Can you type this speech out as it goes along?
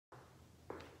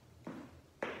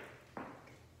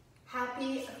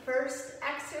Happy first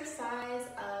exercise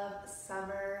of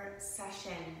summer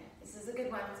session. This is a good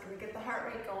one. It's going to get the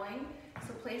heart rate going.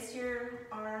 So place your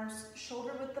arms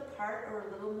shoulder width apart or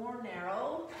a little more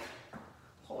narrow.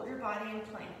 Hold your body in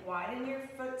plank. Widen your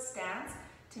foot stance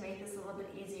to make this a little bit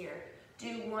easier.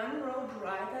 Do one row,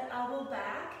 drive that elbow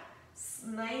back.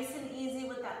 Nice and easy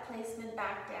with that placement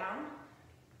back down.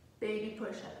 Baby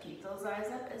push up. Keep those eyes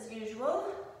up as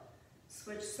usual.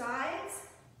 Switch sides.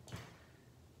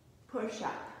 Push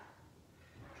up.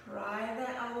 Drive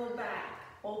that elbow back.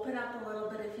 Open up a little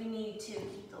bit if you need to.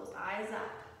 Keep those eyes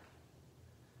up.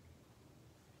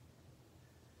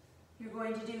 You're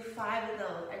going to do 5 of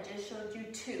those. I just showed you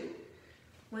 2.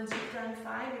 Once you've done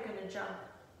 5, you're going to jump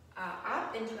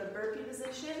up into a burpee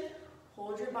position.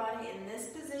 Hold your body in this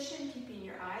position, keeping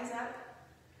your eyes up.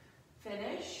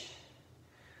 Finish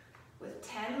with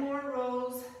 10 more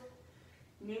rows.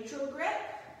 Neutral grip.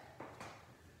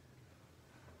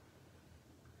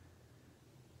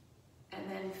 And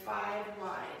then 5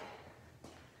 wide.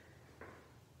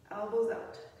 Elbows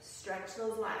out. Stretch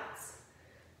those lats.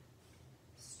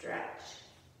 Stretch.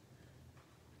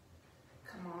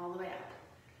 Come all the way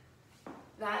up.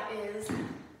 That is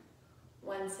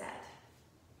 1 set.